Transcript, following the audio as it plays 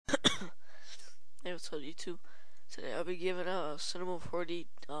Hey, what's up, YouTube? Today I'll be giving out a Cinema 4D,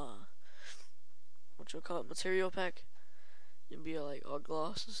 what you call it, material pack. It'll be like all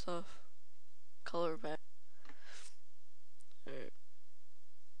gloss and stuff, color pack. Alright.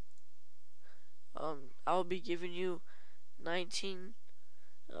 I'll be giving you 19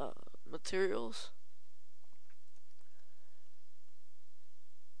 materials.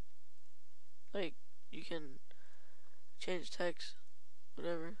 Like, you can change text,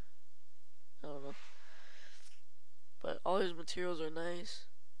 whatever. I don't know. But all these materials are nice.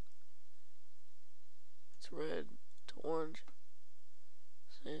 It's red to orange.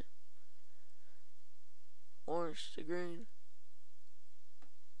 See? Orange to green.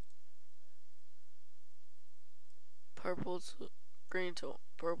 Purple to green to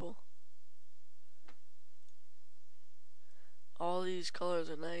purple. All these colors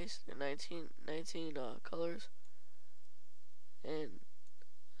are nice. They're 19 colors. And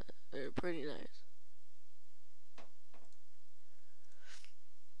they're pretty nice.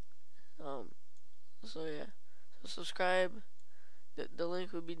 So yeah. So subscribe. The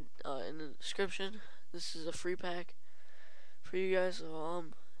link will be in the description. This is a free pack for you guys. So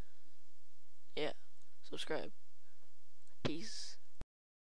yeah. Subscribe. Peace.